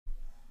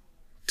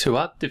To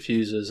add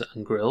diffusers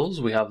and grills,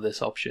 we have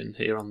this option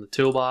here on the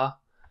toolbar.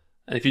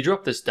 And if you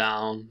drop this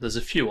down, there's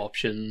a few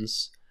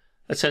options.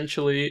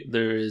 Essentially,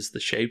 there is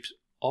the shape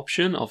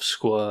option of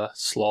square,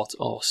 slot,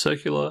 or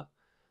circular.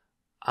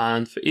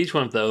 And for each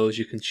one of those,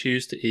 you can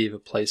choose to either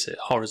place it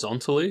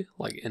horizontally,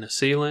 like in a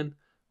ceiling,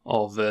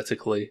 or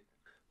vertically,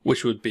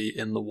 which would be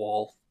in the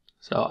wall.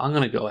 So I'm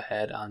going to go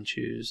ahead and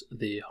choose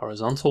the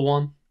horizontal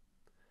one.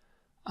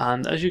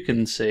 And as you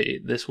can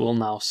see, this will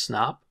now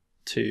snap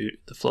to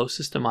the flow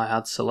system I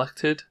had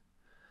selected.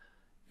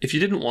 If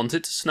you didn't want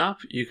it to snap,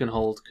 you can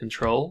hold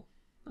Control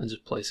and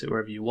just place it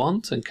wherever you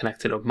want and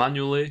connect it up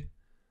manually.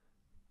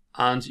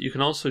 And you can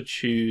also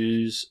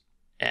choose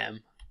M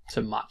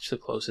to match the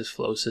closest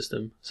flow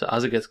system. So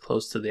as it gets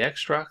close to the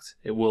extract,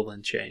 it will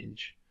then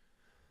change.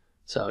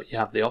 So you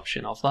have the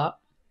option of that.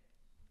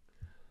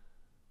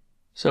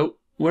 So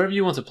wherever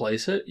you want to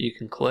place it, you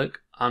can click,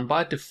 and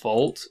by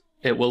default,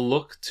 it will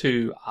look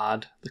to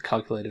add the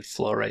calculated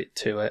flow rate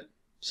to it.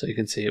 So you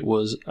can see it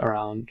was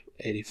around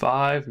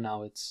 85,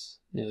 now it's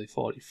nearly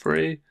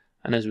 43,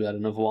 and as we add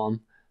another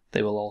one,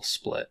 they will all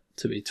split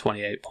to be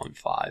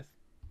 28.5.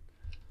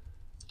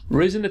 The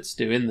reason it's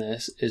doing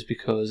this is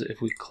because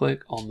if we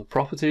click on the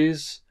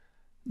properties,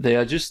 they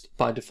are just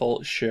by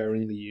default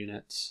sharing the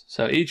units.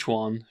 So each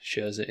one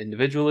shares it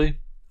individually,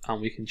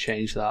 and we can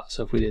change that.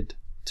 So if we did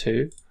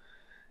 2,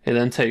 it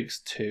then takes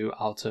 2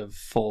 out of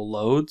 4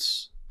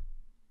 loads.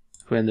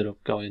 If we ended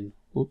up going,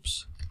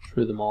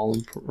 through them all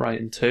and put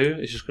right in 2,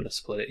 it's just going to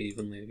split it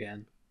evenly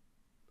again.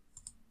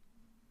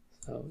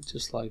 So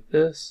just like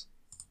this.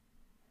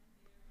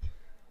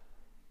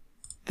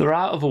 There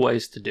are other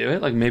ways to do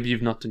it, like maybe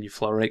you've not done your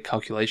flow rate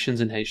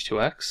calculations in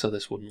h2x, so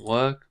this wouldn't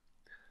work.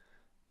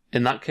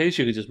 In that case,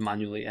 you could just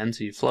manually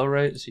enter your flow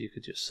rate, so you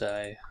could just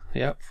say,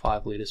 yep,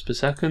 5 liters per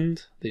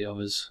second. The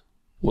others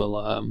will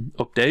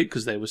update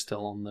because they were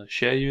still on the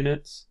share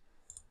units.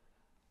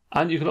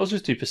 And you could also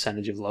just do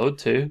percentage of load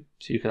too,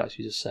 so you could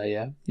actually just say,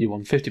 yeah, you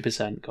want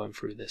 50% going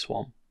through this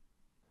one.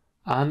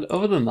 And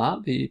other than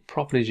that, the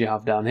properties you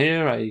have down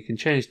here are you can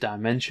change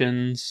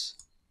dimensions,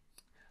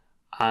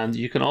 and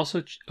you can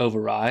also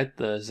override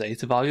the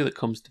zeta value that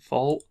comes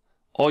default,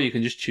 or you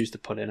can just choose to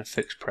put in a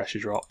fixed pressure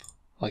drop,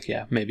 like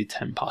maybe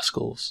 10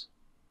 pascals.